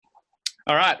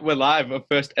All right, we're live. Our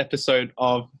first episode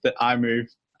of the iMove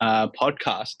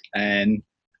podcast, and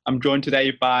I'm joined today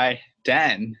by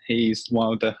Dan. He's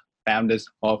one of the founders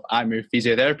of iMove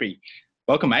Physiotherapy.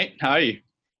 Welcome, mate. How are you?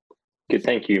 Good,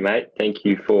 thank you, mate. Thank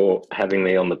you for having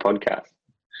me on the podcast.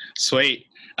 Sweet.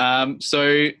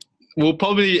 So we'll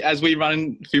probably, as we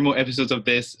run a few more episodes of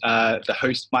this, the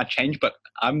host might change, but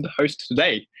I'm the host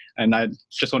today, and I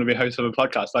just want to be a host of a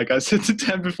podcast, like I said to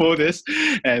Dan before this,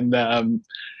 and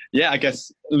I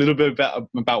guess a little bit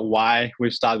about why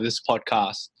we've started this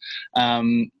podcast.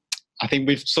 I think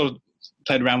we've sort of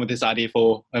played around with this idea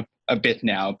for a bit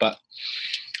now, but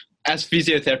as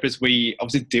physiotherapists, we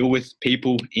obviously deal with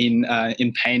people in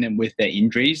pain and with their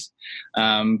injuries.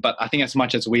 But I think as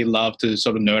much as we love to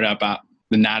sort of nerd about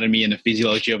the anatomy and the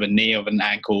physiology of a knee, of an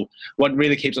ankle, what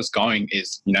really keeps us going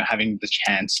is, having the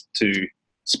chance to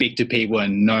speak to people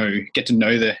and get to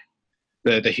know the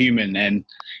human and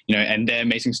their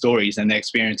amazing stories and their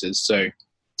experiences. So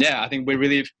I think we're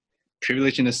really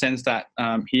privileged in the sense that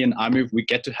here in iMove we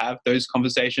get to have those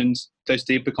conversations, those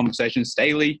deeper conversations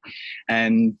daily,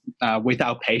 and with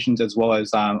our patients, as well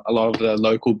as a lot of the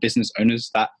local business owners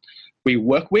that we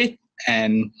work with,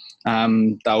 and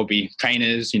that will be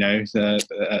trainers, the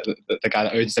guy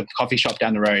that owns the coffee shop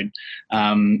down the road,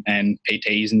 and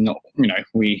PTs, and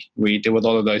we deal with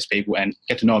all of those people and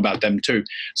get to know about them too.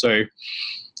 So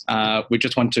we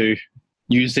just want to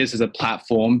use this as a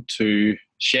platform to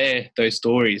share those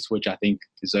stories, which I think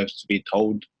deserves to be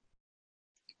told.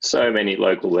 So many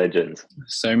local legends.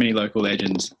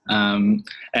 And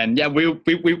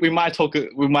we might talk a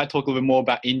little bit more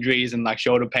about injuries and like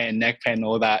shoulder pain, neck pain, and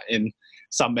all that in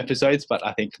some episodes. But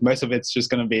I think most of it's just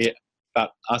going to be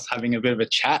about us having a bit of a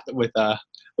chat with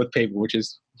people, which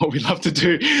is what we love to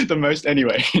do the most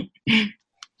anyway.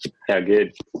 How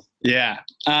good. Yeah.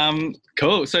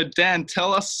 Cool. So Dan,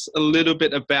 tell us a little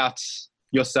bit about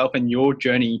yourself and your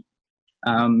journey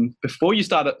before you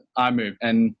started iMove,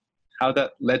 and how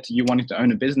that led to you wanting to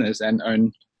own a business and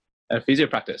own a physio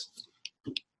practice.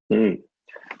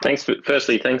 Thanks for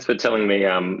telling me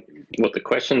what the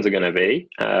questions are going to be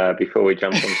before we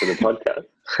jump into the podcast.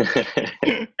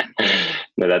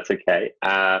 No, that's okay.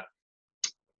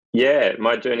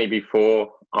 My journey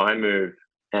before iMove,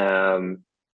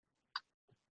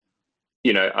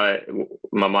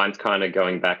 my mind's kind of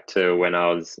going back to when I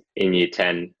was in year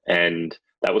 10, and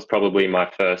that was probably my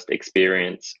first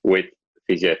experience with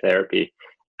physiotherapy,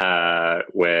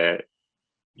 where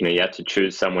you had to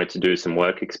choose somewhere to do some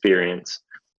work experience,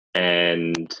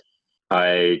 and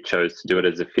I chose to do it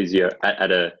as a physio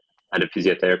at a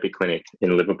physiotherapy clinic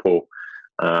in Liverpool,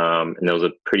 and there was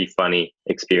a pretty funny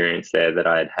experience there that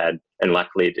I had, and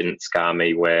luckily it didn't scar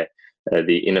me, where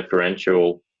the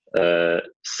interferential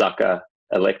sucker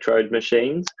electrode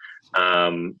machines,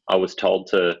 I was told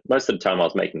to, most of the time I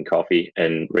was making coffee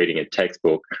and reading a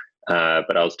textbook,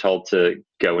 but I was told to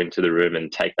go into the room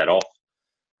and take that off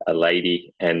a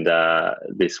lady, and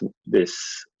this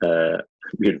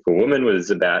beautiful woman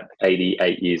was about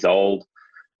 88 years old,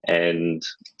 and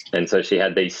so she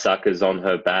had these suckers on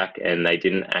her back, and they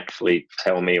didn't actually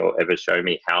tell me or ever show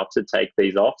me how to take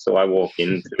these off. So I walk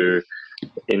in through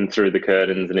the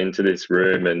curtains and into this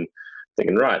room, and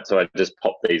thinking, right, so I just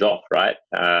pop these off, right?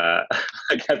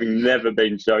 Like having never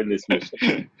been shown this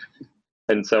machine.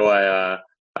 And so I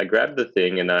grabbed the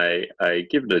thing and I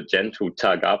give it a gentle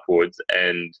tug upwards,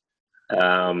 and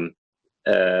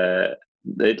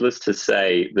needless to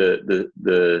say,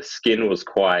 the skin was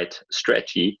quite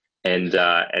stretchy, and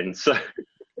so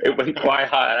it went quite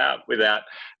high up without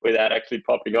actually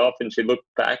popping off. And she looked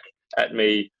back at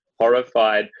me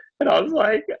horrified, and I was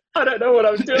like, I don't know what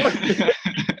I'm doing.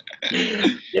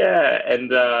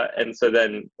 And so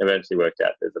then eventually worked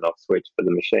out there's an off switch for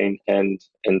the machine, and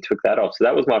took that off. So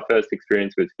that was my first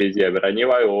experience with physio, but I knew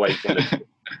I always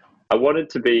wanted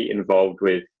to be involved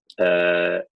with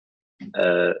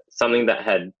something that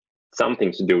had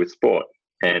something to do with sport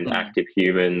and active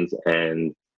humans,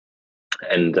 and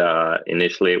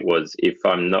initially it was, if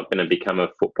I'm not going to become a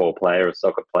football player or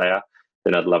soccer player,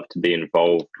 then I'd love to be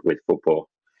involved with football.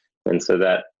 And so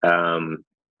that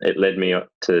it led me up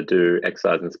to do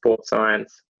exercise and sports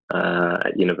science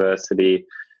at university.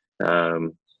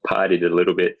 Partied a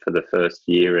little bit for the first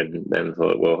year, and then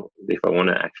thought, well, if I want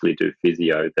to actually do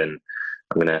physio, then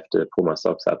I'm going to have to pull my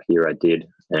socks up here. I did,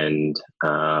 and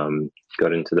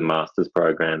got into the master's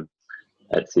program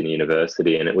at Sydney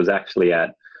University, and it was actually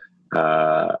at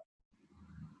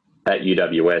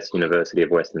UWS, University of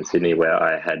Western Sydney, where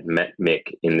I had met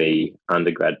Mick in the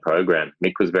undergrad program.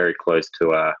 Mick was very close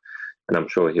to, and I'm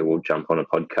sure he will jump on a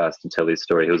podcast to tell his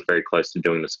story, he was very close to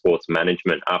doing the sports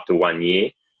management. After 1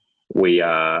 year, we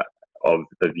of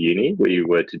uni. We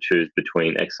were to choose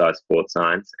between exercise sports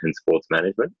science and sports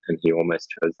management, and he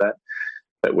almost chose that.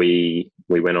 But we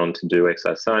went on to do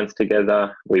exercise science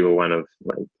together. We were one of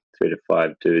like 3 to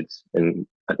 5 dudes, and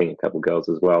I think a couple of girls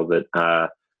as well, that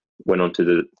went on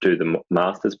to do the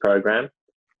master's program.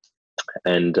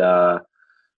 And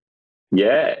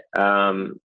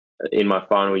in my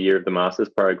final year of the master's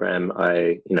program,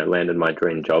 I landed my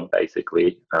dream job,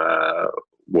 basically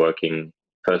working,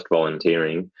 first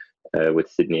volunteering with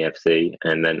Sydney FC,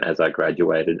 and then as I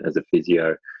graduated as a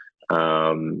physio,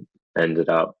 ended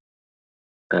up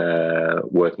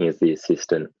working as the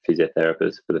assistant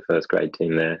physiotherapist for the first grade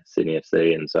team there, Sydney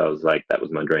FC. And so I was like, that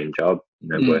was my dream job,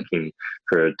 working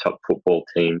for a top football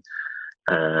team,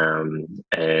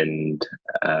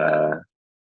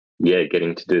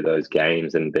 getting to do those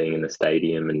games and being in the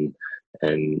stadium and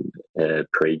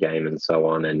pre-game and so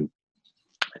on.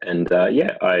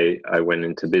 I went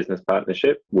into business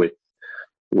partnership with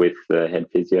the head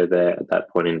physio there at that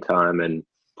point in time,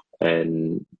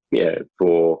 and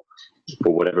for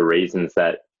whatever reasons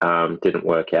that didn't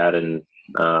work out, and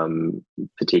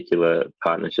particular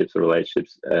partnerships or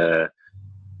relationships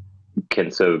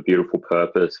can serve a beautiful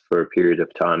purpose for a period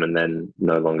of time and then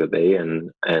no longer be.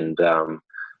 And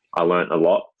I learned a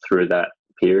lot through that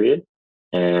period.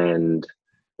 And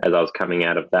as I was coming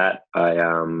out of that, I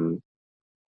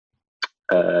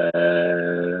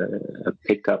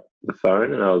picked up the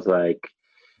phone and I was like,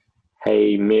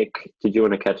 "Hey, Mick, did you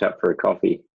want to catch up for a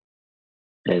coffee?"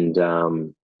 And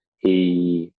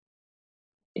he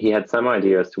had some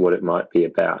idea as to what it might be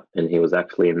about, and he was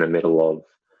actually in the middle of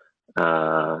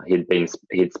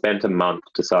he'd spent a month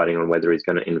deciding on whether he's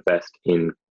going to invest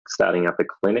in starting up a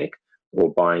clinic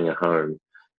or buying a home.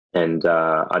 And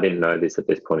I didn't know this at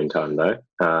this point in time, though.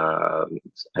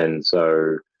 And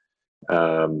so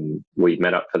we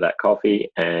met up for that coffee,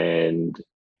 and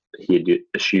he had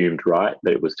assumed, right,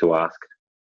 that it was to ask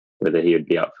whether he would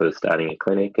be up for starting a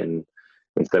clinic. And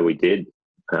so we did.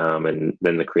 And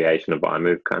then the creation of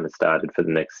iMove kind of started for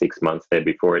the next 6 months there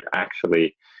before it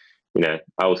actually,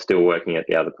 I was still working at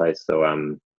the other place. So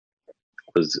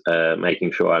was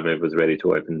making sure iMove was ready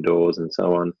to open doors and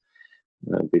so on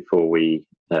before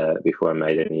I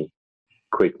made any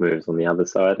quick moves on the other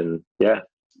side. And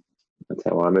that's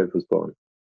how iMove was born.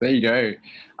 There you go.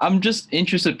 I'm just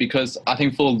interested because I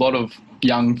think for a lot of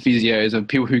young physios and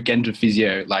people who get into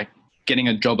physio, like getting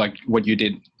a job like what you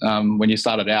did when you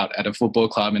started out at a football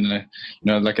club in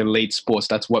like elite sports,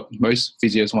 that's what most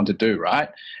physios want to do, right?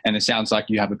 And it sounds like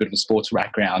you have a bit of a sports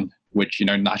background, which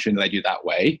naturally led you that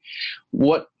way.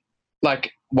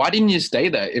 Why didn't you stay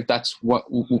there if that's what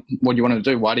you wanted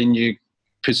to do? Why didn't you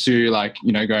pursue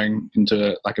going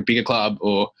into like a bigger club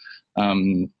or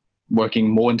working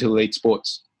more into elite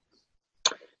sports?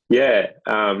 There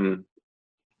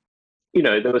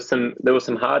were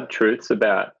some hard truths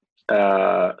about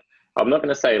I'm not going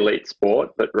to say elite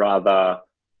sport, but rather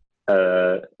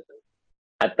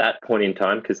at that point in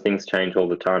time, because things change all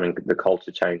the time and the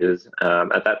culture changes,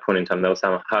 at that point in time there were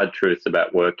some hard truths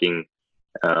about working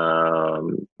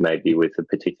maybe with a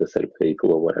particular set of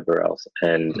people or whatever else,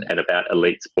 and about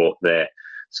elite sport there.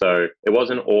 So it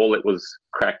wasn't all it was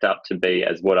cracked up to be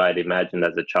as what I'd imagined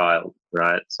as a child,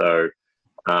 right? So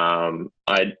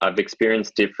I've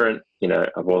experienced different,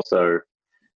 I've also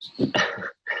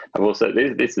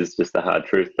this is just the hard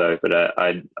truth though, but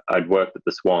I'd worked at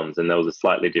the Swans and there was a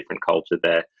slightly different culture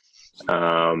there.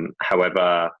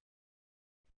 However,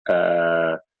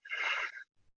 as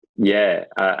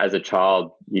a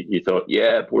child, you thought,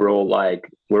 we're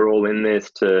all in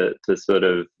this to sort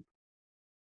of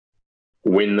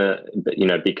win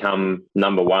become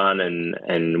number one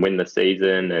and win the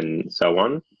season and so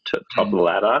on, to top of the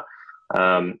ladder.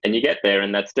 And you get there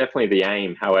and that's definitely the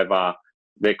aim. However,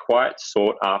 they're quite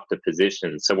sought after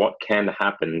positions. So what can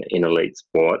happen in elite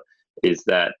sport is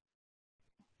that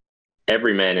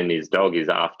every man and his dog is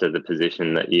after the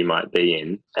position that you might be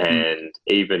in. And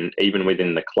even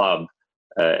within the club,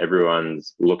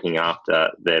 everyone's looking after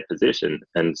their position.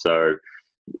 And so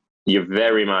you're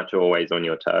very much always on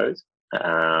your toes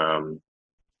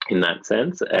in that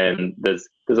sense. And there's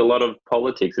a lot of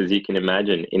politics, as you can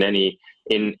imagine.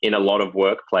 In a lot of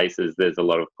workplaces, there's a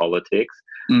lot of politics.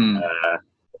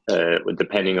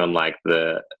 Depending on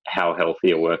how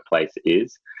healthy a workplace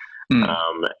is.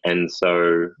 And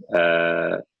so,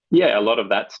 a lot of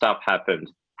that stuff happened.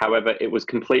 However, it was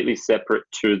completely separate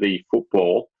to the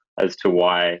football as to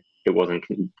why it wasn't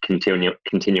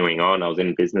continuing on. I was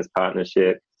in business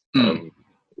partnership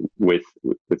with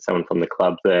someone from the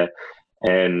club there.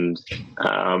 And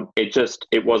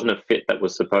it wasn't a fit that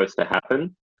was supposed to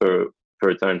happen for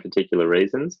its own particular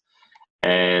reasons.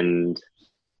 And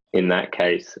in that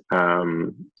case, I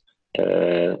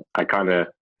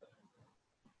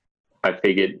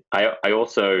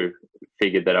also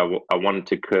figured that I wanted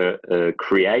to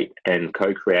create and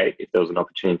co-create, if there was an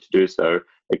opportunity to do so,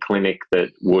 a clinic that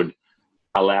would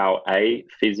allow A,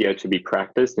 physio to be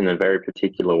practiced in a very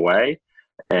particular way,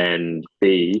 and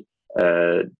B,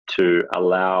 to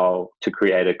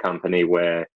create a company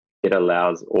where it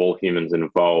allows all humans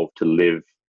involved to live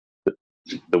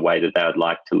the way that they would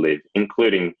like to live,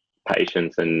 including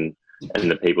patients and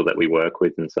the people that we work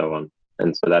with and so on.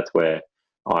 And so that's where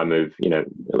iMove,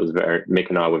 Mick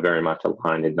and I were very much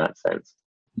aligned in that sense.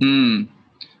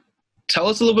 Tell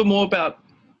us a little bit more about,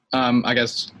 I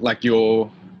guess, like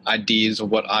your ideas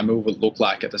of what iMove would look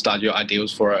like at the start, your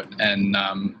ideals for it. And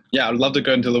I'd love to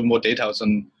go into a little more details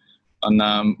on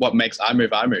what makes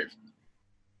iMove.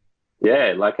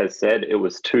 Yeah, like I said, it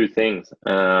was two things.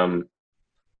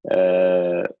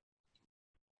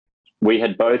 We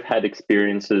had both had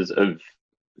experiences of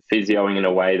physioing in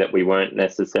a way that we weren't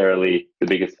necessarily the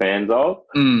biggest fans of.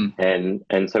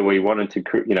 And so we wanted to,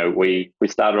 we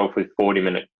started off with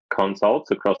 40-minute consults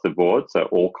across the board. So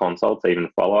all consults, even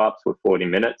follow-ups, were 40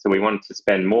 minutes. So we wanted to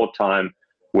spend more time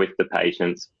with the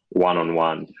patients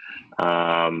one-on-one.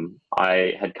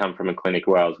 I had come from a clinic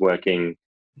where I was working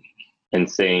and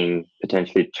seeing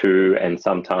potentially 2 and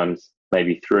sometimes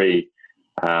maybe 3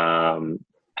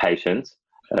 patients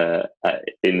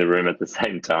in the room at the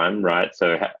same time, right?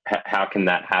 So how can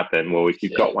that happen? Well, if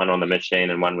you've got one on the machine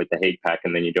and one with the heat pack,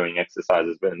 and then you're doing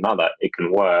exercises with another, it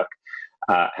can work.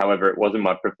 However, it wasn't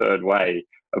my preferred way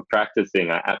of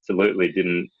practicing. I absolutely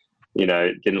didn't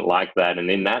like that. And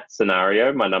in that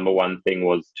scenario, my number one thing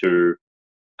was to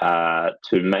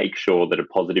make sure that a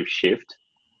positive shift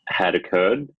had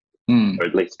occurred, or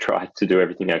at least try to do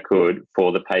everything I could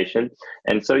for the patient.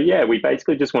 And so, we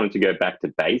basically just wanted to go back to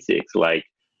basics, like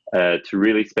to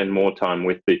really spend more time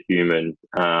with the human,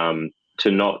 to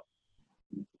not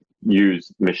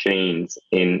use machines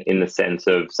in the sense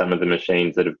of some of the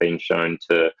machines that have been shown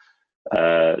to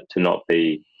not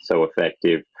be so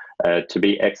effective, to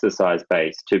be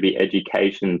exercise-based, to be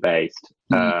education-based,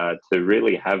 to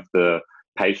really have the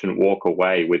patient walk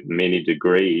away with many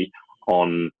degree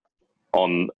on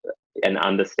and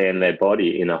understand their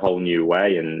body in a whole new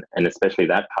way, and especially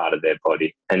that part of their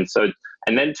body. And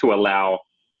then to allow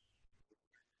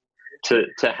to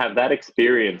have that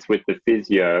experience with the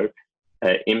physio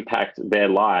impact their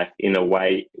life in a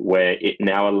way where it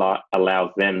now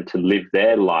allows them to live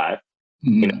their life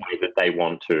in a way that they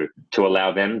want to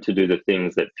allow them to do the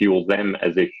things that fuel them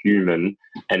as a human,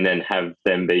 and then have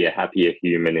them be a happier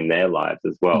human in their lives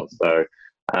as well. So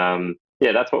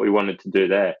that's what we wanted to do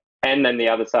there. And then the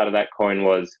other side of that coin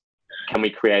was, can we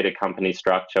create a company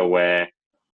structure where,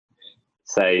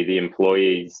 say, the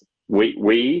employees,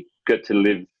 we get to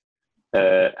live,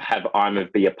 have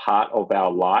iMove be a part of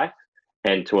our life,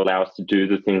 and to allow us to do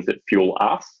the things that fuel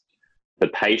us. The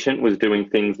patient was doing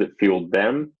things that fueled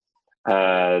them.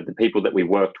 The people that we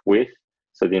worked with,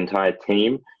 so the entire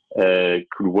team,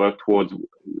 could work towards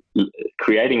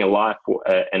creating a life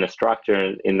and a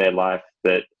structure in their life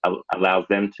that allows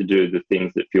them to do the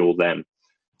things that fuel them.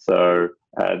 So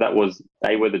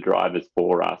they were the drivers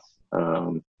for us.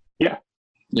 Yeah.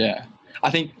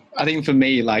 I think for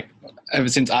me, like, ever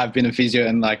since I've been a physio,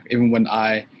 and like even when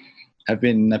I have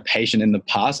been a patient in the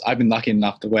past, I've been lucky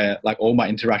enough to where like all my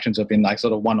interactions have been like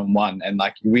sort of one-on-one, and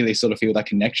like you really sort of feel that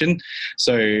connection.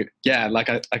 So I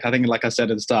think like I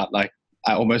said at the start, like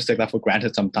I almost take that for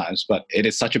granted sometimes, but it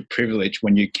is such a privilege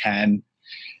when you can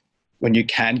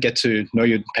get to know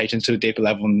your patients to a deeper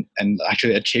level and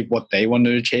actually achieve what they want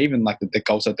to achieve, and like the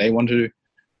goals that they want to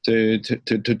do.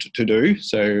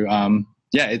 So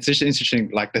it's just interesting.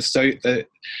 Like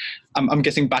I'm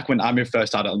guessing back when iMove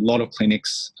first started, a lot of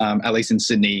clinics, at least in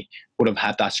Sydney, would have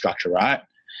had that structure, right?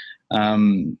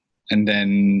 And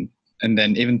then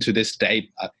even to this date,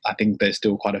 I think there's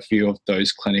still quite a few of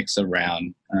those clinics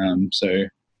around. So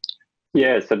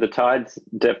the tide's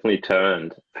definitely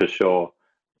turned for sure.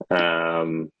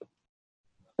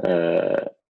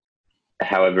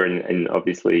 However, and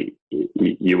obviously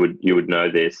you would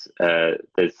know this,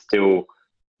 there's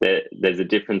a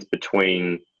difference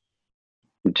between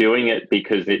doing it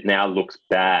because it now looks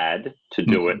bad to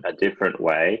do it a different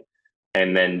way,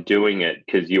 and then doing it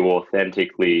because you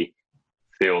authentically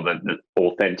feel that the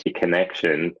authentic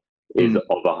connection is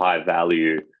of a high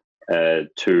value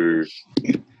to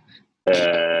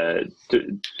the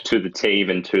team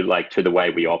and to the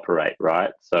way we operate,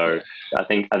 right? So I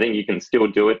think you can still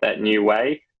do it that new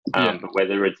way, but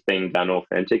whether it's being done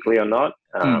authentically or not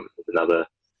is another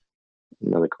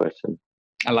question.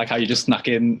 I like how you just snuck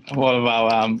in one of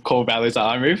our core values at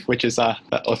iMove, which is that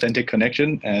authentic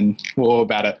connection, and we're all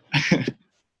about it.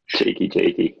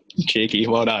 Cheeky.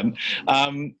 Well done.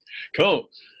 Cool.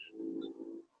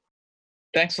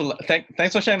 Thanks for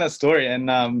sharing that story. And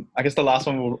I guess the last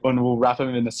one we'll wrap up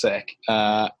in a sec.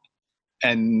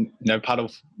 And part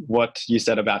of what you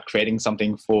said about creating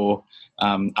something for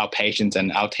our patients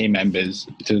and our team members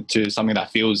to something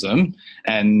that fuels them,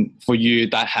 and for you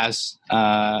that has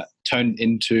turned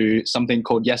into something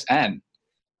called Yes and.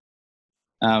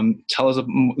 Tell us a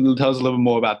little bit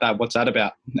more about that. What's that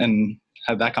about, and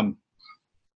how did that come?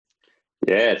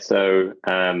 Yeah, so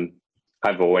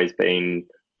I've always been,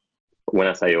 when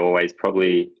I say always,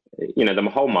 probably, the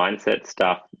whole mindset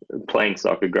stuff, playing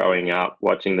soccer growing up,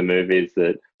 watching the movies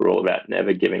that were all about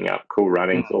never giving up, Cool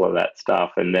Runnings, all of that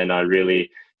stuff. And then I really,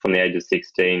 from the age of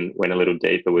 16, went a little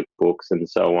deeper with books and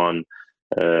so on,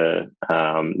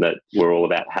 that were all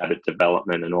about habit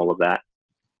development and all of that.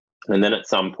 And then at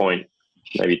some point,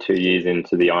 maybe 2 years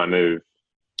into the iMove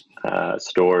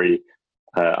story,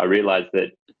 I realized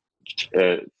that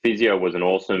physio was an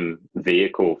awesome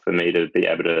vehicle for me to be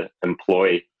able to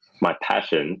employ my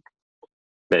passion,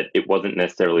 but it wasn't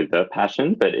necessarily the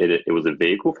passion, but it was a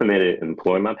vehicle for me to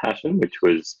employ my passion, which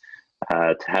was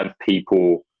to have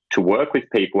people, to work with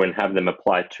people and have them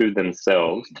apply to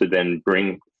themselves to then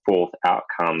bring forth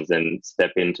outcomes and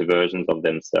step into versions of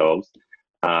themselves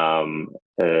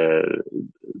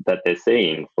that they're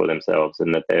seeing for themselves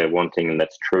and that they're wanting and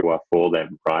that's truer for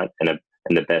them, right? And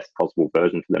the best possible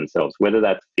version for themselves, whether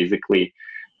that's physically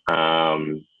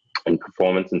and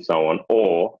performance and so on,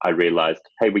 or I realized,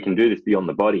 hey, we can do this beyond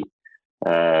the body.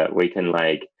 We can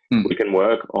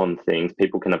work on things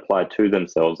people can apply to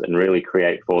themselves and really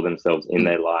create for themselves in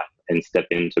their life and step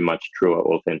into much truer,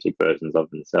 authentic versions of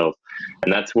themselves.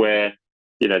 And that's where,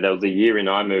 there was a year in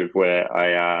iMove where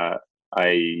I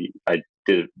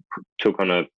took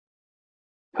on a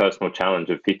personal challenge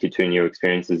of 52 new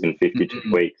experiences in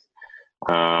 52 weeks.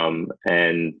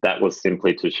 And that was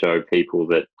simply to show people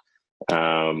that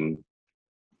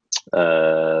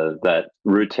that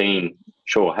routine,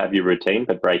 sure, have your routine,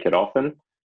 but break it often,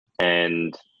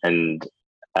 and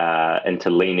to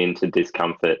lean into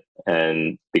discomfort,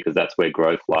 and because that's where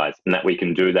growth lies, and that we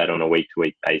can do that on a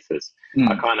week-to-week basis.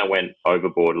 I kind of went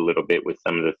overboard a little bit with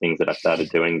some of the things that I started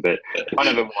doing, but one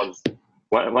of them was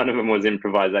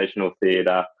improvisational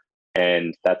theatre,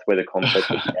 and that's where the concept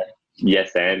of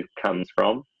yes and comes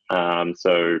from.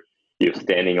 So you're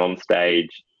standing on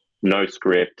stage, no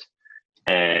script,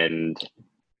 and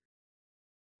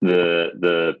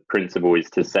the principle is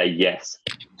to say yes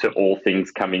to all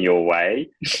things coming your way,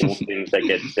 all things that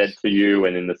get said to you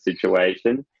and in the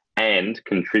situation, and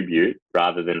contribute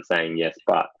rather than saying yes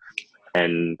but.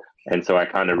 And so I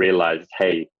kind of realized,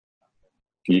 hey,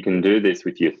 you can do this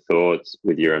with your thoughts,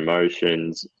 with your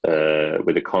emotions,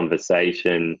 with a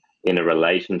conversation, in a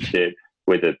relationship,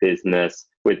 with a business,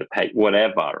 with a pay,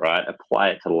 whatever, right? Apply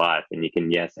it to life, and you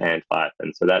can yes and life.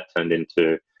 And so that turned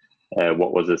into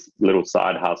what was a little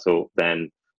side hustle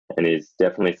then, and is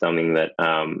definitely something that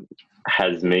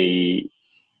has me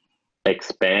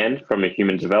expand from a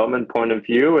human development point of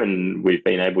view. And we've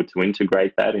been able to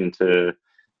integrate that into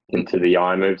the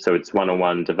iMove. So it's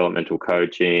one-on-one developmental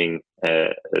coaching,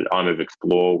 iMove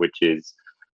Explore, which is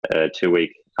a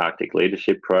 2-week Arctic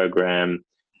leadership program,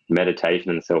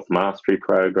 meditation and self-mastery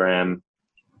program,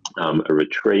 a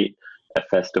retreat, a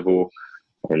festival,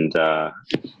 and a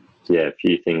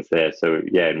few things there. So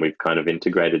and we've kind of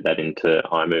integrated that into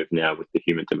iMove now with the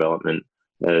human development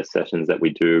sessions that we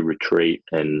do, retreat,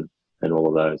 and all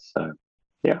of those. So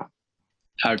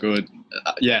how good.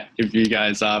 If you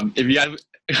guys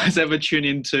ever tune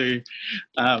into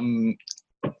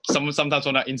sometimes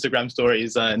on our Instagram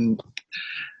stories, and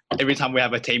every time we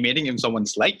have a team meeting, if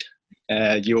someone's late,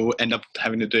 you'll end up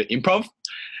having to do improv.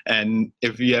 And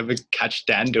if you ever catch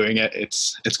Dan doing it,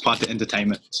 it's quite the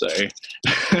entertainment. So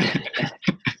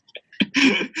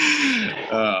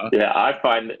I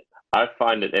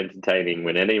find it entertaining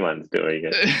when anyone's doing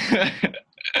it.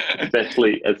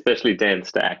 especially Dan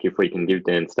Stack. If we can give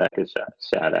Dan Stack a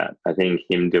shout out, I think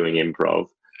him doing improv.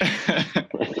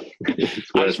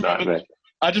 It's worth that.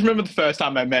 I just remember the first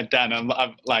time I met Dan, and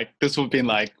I'm like, this would have been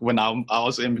like when I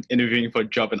was interviewing for a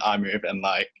job in iMove, and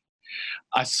like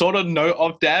I sort of know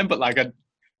of Dan, but by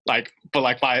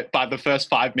the first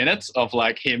 5 minutes of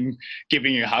like him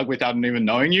giving you a hug without even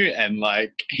knowing you, and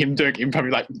like him doing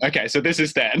improv, like, okay, so this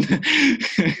is Dan.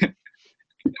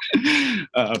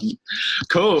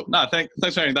 Cool. No, thanks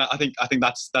for sharing that. I think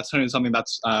that's something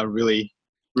that's really,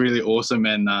 really awesome,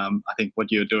 and I think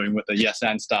what you're doing with the Yes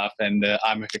and stuff and the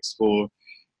iMove Explore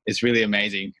it's really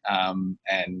amazing.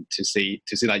 And to see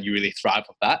that you really thrive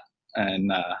with that,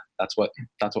 and that's what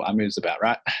iMove is about,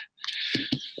 right?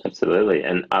 Absolutely.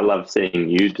 And I love seeing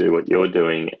you do what you're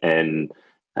doing, and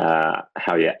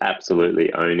how you're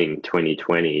absolutely owning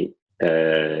 2020.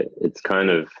 It's kind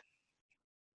of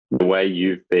the way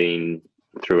you've been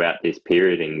throughout this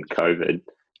period in COVID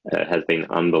has been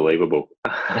unbelievable.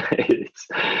 It's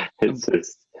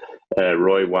just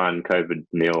Roy 1, COVID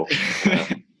 0.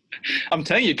 I'm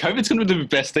telling you, COVID's going to be the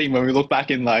best thing when we look back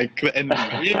in like the end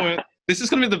of the year. This is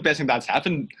going to be the best thing that's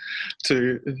happened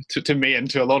to me and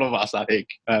to a lot of us, I think,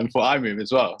 for iMove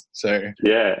as well. So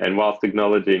yeah, and whilst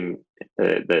acknowledging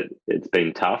that it's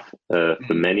been tough for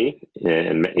many,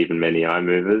 and even many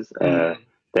iMovers,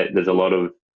 that there's a lot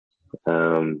of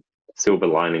silver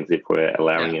linings if we're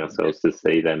allowing ourselves to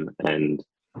see them and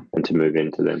to move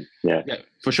into them. Yeah,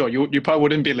 for sure. You probably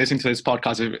wouldn't be listening to this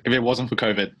podcast if it wasn't for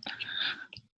COVID.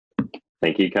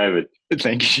 Thank you, COVID.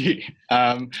 Thank you.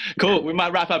 Cool. We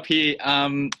might wrap up here.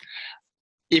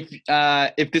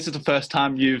 If this is the first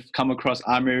time you've come across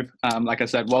iMove, like I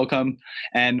said, welcome.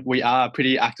 And we are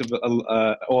pretty active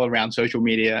all around social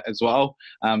media as well.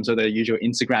 So the usual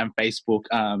Instagram, Facebook,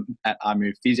 at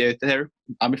iMove Physiotherapy.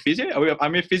 iMove Physio? Are we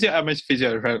iMove Physio? iMove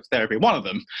Physiotherapy, one of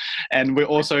them. And we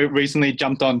also recently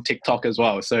jumped on TikTok as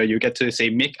well. So you get to see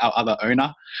Mick, our other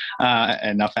owner,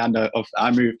 and our founder of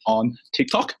iMove on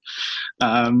TikTok.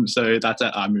 So that's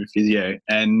at iMove Physio.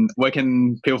 And where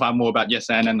can people find more about Yes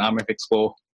and iMove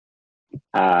Explore?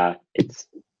 It's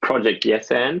Project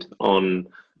Yes and on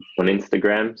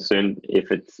Instagram. Soon, if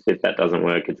that doesn't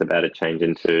work, it's about to change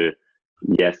into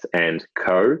Yes and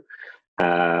Co.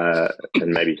 And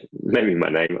maybe my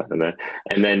name, I don't know.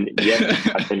 And then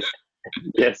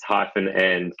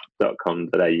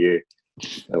yes-and.com.au.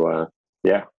 So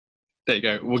yeah. There you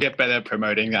go. We'll get better at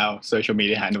promoting our social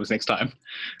media handles next time.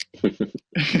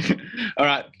 All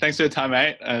right. Thanks for your time,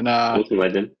 mate. And awesome,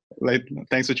 legend.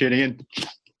 Thanks for tuning in.